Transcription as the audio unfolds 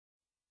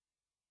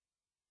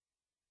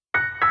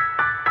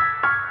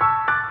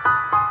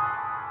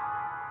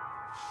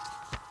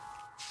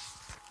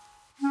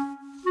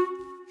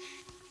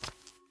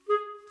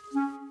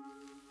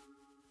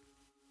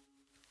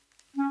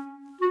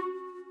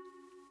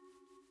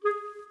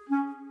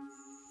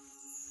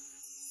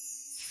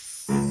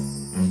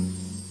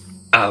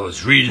I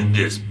was reading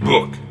this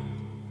book,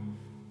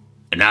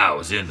 and I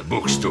was in the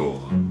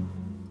bookstore.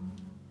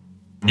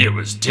 It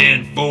was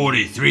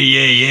 10:43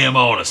 a.m.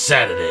 on a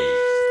Saturday.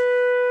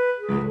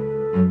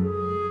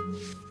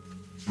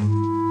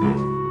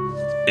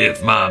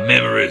 If my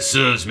memory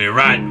serves me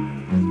right,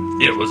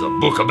 it was a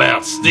book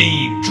about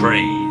steam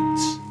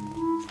trains.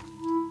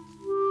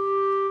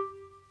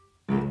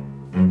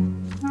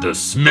 The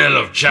smell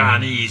of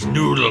Chinese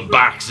noodle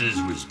boxes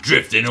was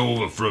drifting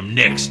over from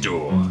next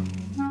door.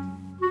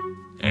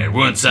 And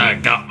once I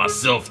got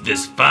myself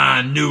this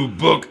fine new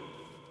book,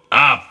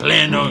 I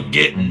planned on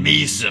getting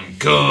me some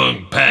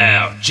Kung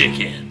Pao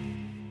chicken.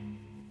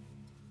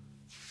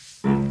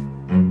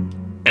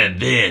 And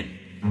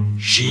then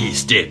she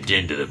stepped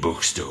into the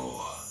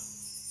bookstore.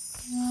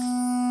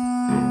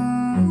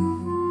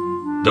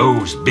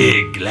 Those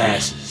big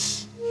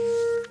glasses.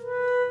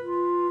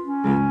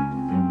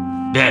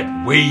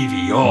 That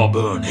wavy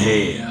auburn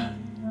hair.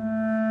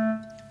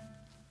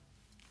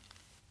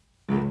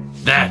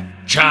 That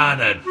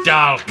China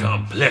doll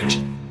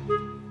complexion.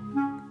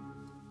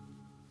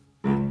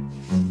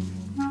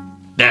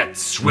 That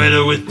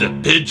sweater with the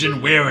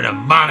pigeon wearing a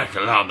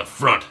monocle on the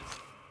front.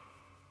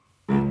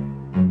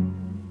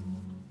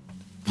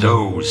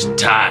 Those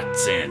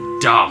tights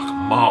and dark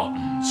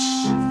mountains.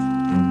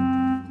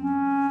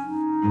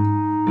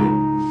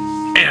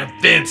 And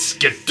then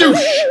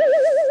skadoosh!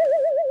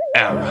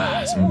 Our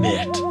eyes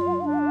met.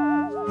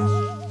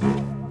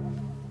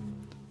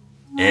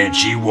 And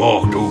she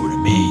walked over to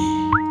me.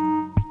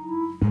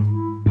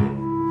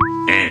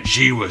 And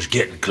she was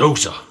getting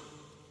closer.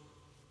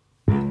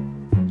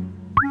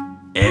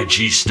 And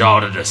she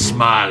started to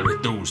smile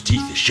with those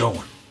teeth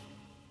showing.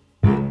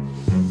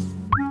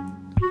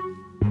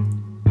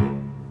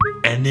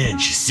 And then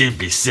she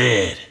simply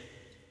said,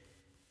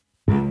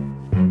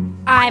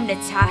 I'm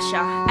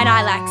Natasha, and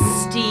I like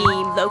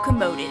steam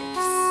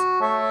locomotives.